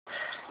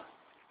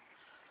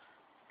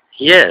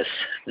Yes,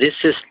 this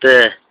is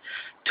the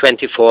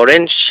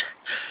 24-inch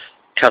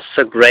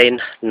Cassegrain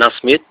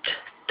Nasmyth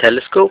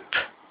telescope,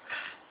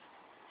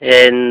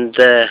 and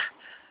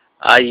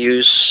I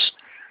use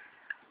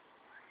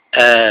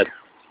uh,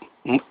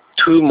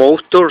 two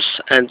motors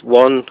and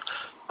one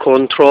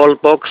control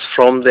box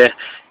from the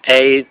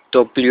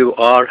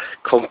AWR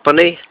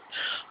company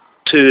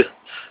to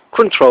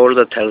control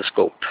the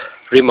telescope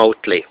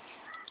remotely.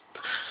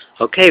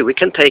 Okay, we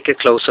can take a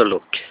closer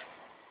look.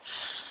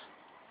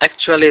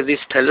 Actually, this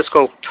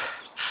telescope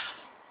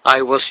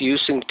I was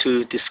using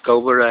to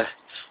discover a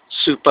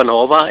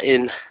supernova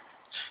in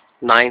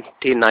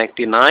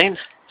 1999,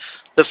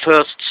 the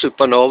first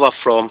supernova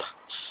from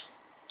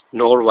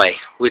Norway,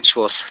 which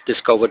was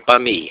discovered by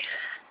me.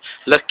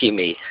 Lucky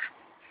me.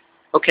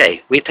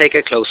 Okay, we take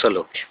a closer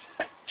look.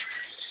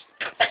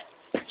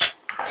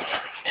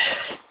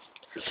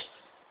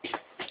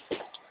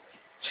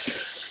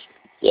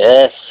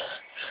 Yes,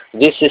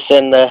 this is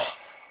the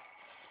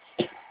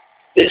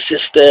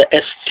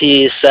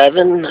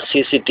ST7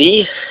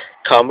 CCD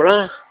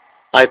camera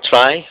I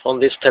try on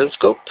this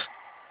telescope.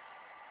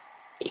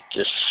 It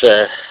is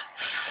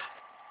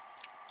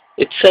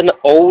it's an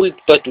old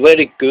but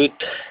very good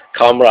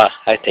camera,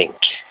 I think.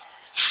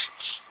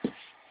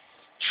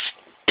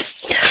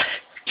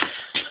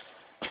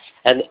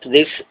 And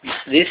this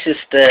is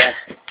the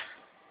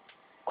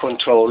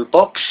control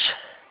box,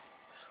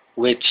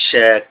 which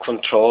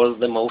control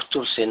the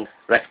motors in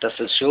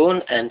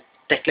rectification and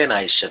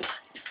declination.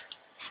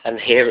 And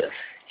here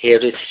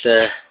is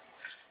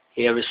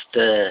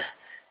the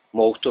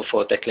motor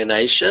for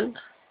declination,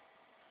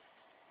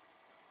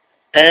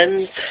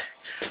 and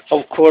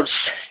of course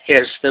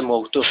here's the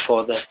motor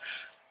for the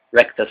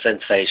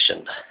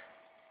rectification.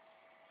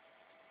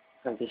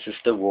 And this is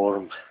the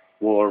warm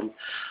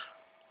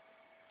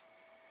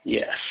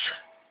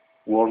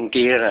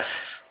gear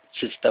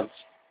system.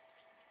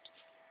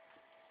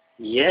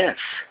 Yes,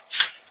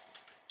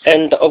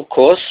 and of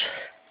course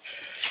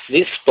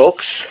this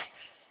box,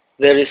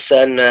 there is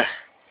an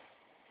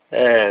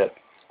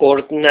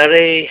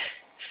ordinary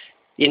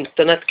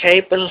internet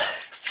cable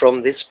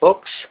from this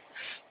box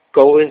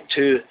going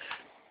to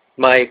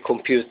my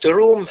computer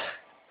room,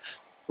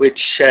 which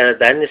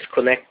then is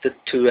connected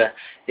to an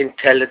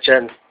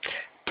intelligent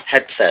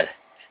handset,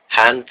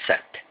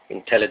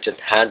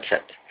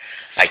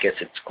 I guess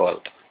it's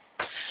called.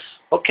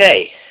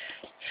 Okay,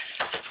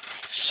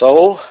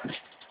 so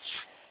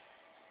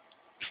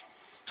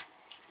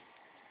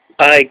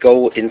I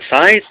go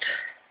inside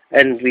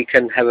and we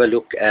can have a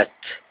look at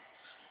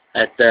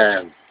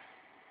the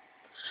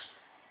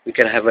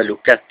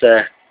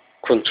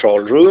control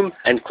room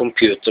and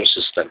computer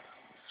system.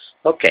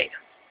 Okay.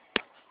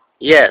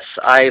 Yes,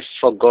 I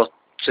forgot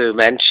to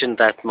mention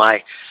that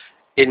my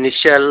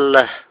initial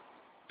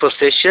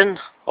position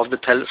of the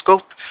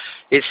telescope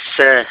is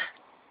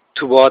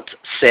towards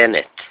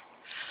zenith,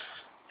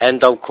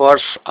 and of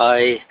course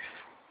I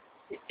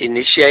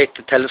initiate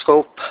the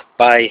telescope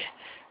by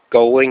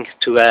going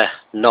to a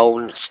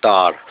known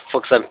star,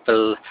 for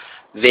example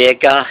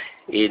Vega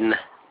in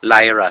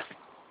Lyra.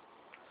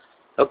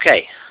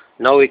 Okay,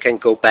 now we can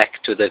go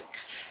back to the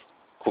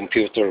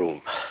computer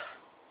room.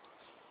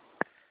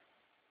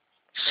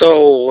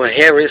 So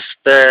here is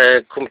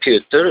the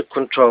computer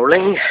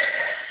controlling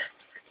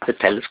the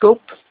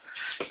telescope.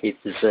 It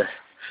is a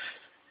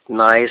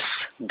nice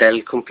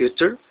Dell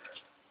computer,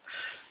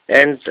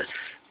 and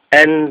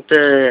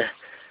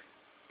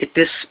it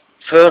is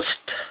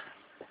first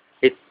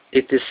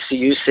it is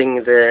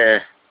using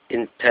the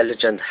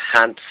intelligent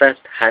handset.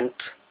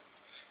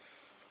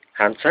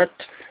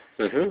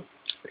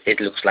 It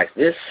looks like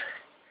this.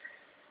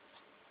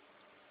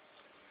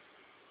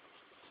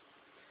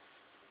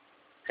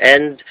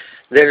 And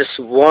there is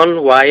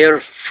one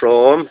wire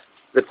from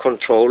the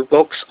control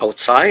box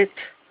outside,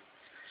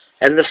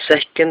 and the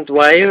second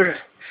wire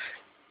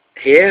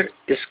here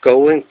is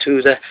going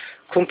to the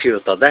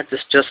computer. That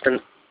is just an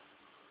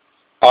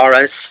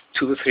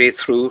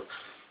RS-232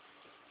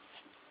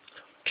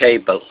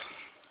 cable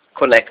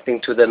connecting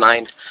to the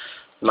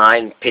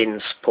 9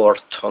 pins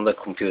port on the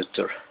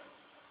computer.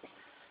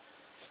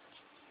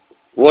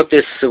 What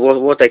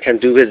I can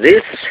do with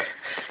this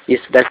is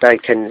that I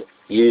can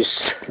use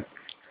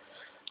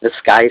the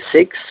Sky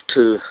 6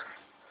 to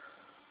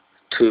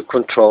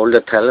control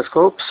the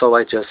telescope. So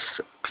I just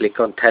click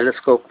on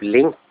telescope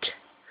link,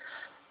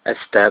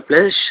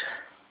 establish.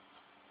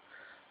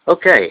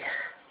 Okay,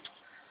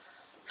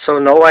 so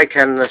now I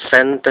can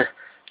send the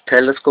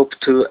telescope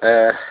to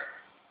a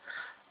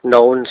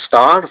known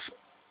star,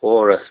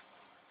 or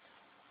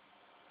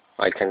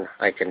I can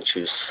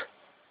choose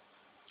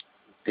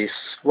this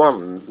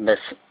one,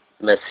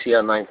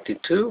 Messier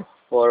 92,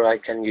 or I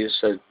can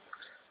use a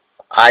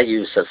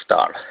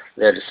star.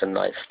 There is a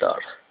nice star.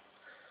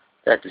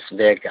 That is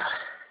Vega.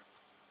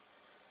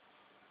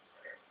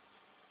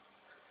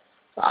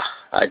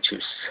 I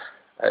choose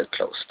a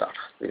close star,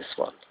 this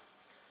one.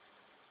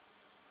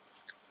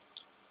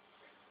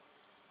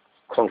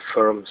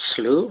 Confirm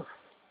slew.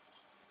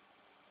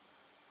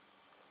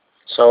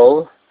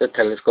 So the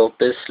telescope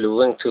is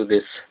moving to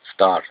this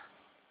star.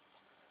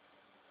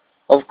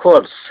 Of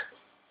course,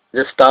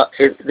 the star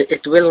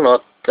it will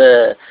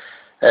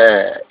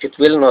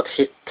not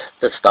hit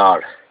the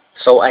star.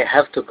 So I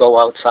have to go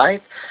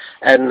outside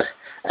and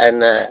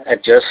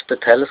adjust the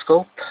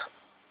telescope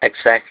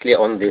exactly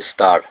on this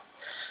star.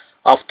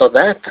 After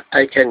that,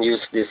 I can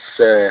use this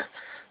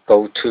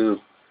go to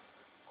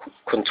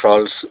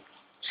control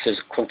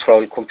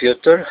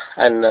computer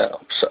and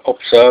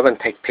observe and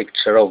take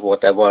picture of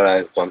whatever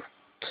I want.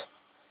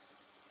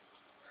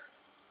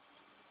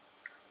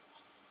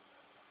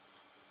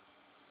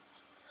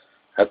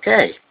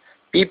 Okay,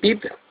 beep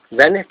beep,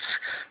 then it's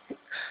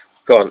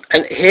gone.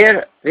 And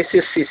here, this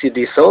is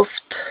CCDSoft.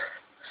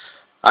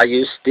 I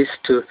use this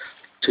to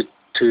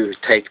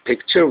take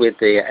picture with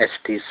the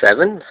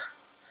ST7.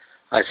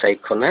 I say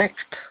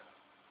connect.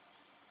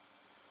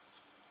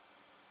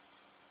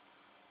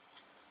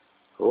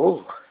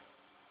 Oh,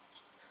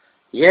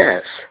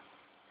 yes.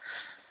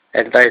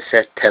 And I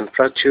set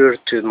temperature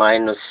to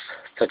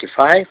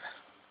 -35.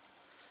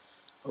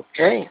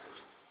 Okay.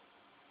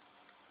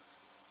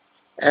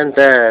 And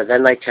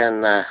then I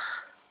can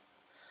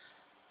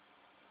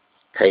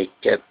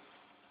take a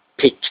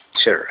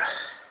picture.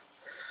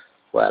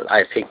 Well,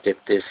 I think it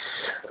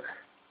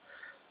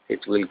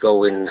will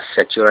go in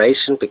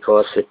saturation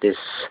because it is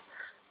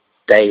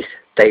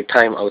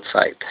daytime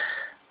outside.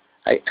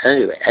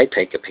 Anyway, I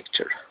take a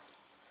picture.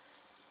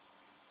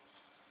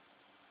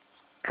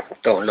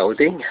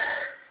 Downloading.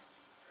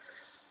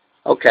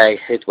 Okay,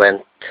 it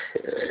went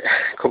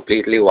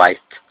completely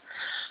white,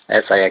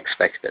 as I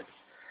expected.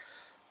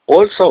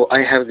 Also,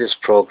 I have this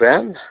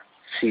program,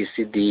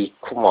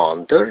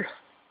 CCDCommander,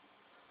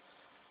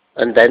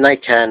 and then I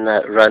can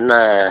run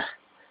a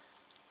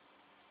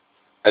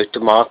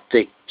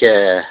automatic.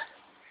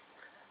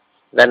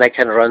 Then I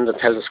can run the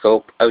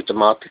telescope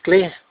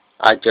automatically.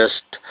 I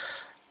just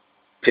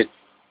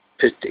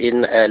put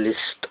in a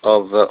list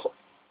of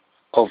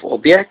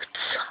objects.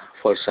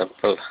 For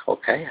example,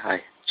 okay,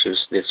 I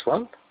choose this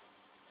one.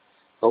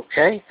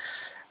 Okay,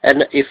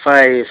 and if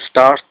I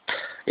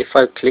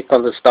click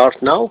on the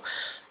start now,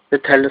 the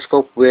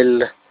telescope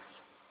will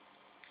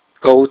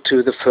go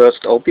to the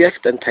first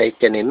object and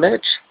take an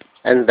image,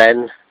 and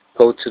then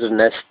go to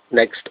the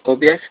next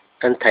object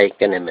and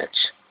take an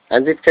image.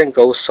 And it can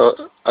go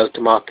so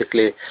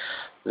automatically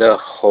the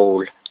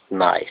whole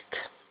night.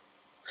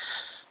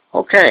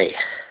 Okay.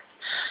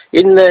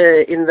 In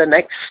the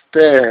next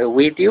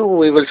video,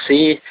 we will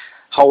see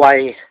how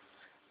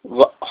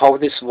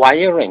this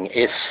wiring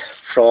is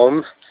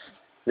from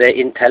the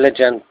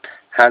intelligent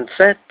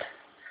handset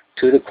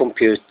to the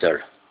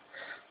computer.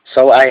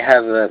 So I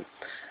have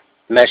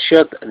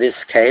measured this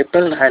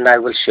cable, and I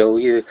will show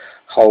you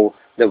how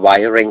the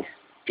wiring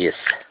is.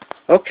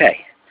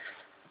 Okay.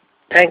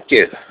 Thank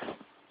you.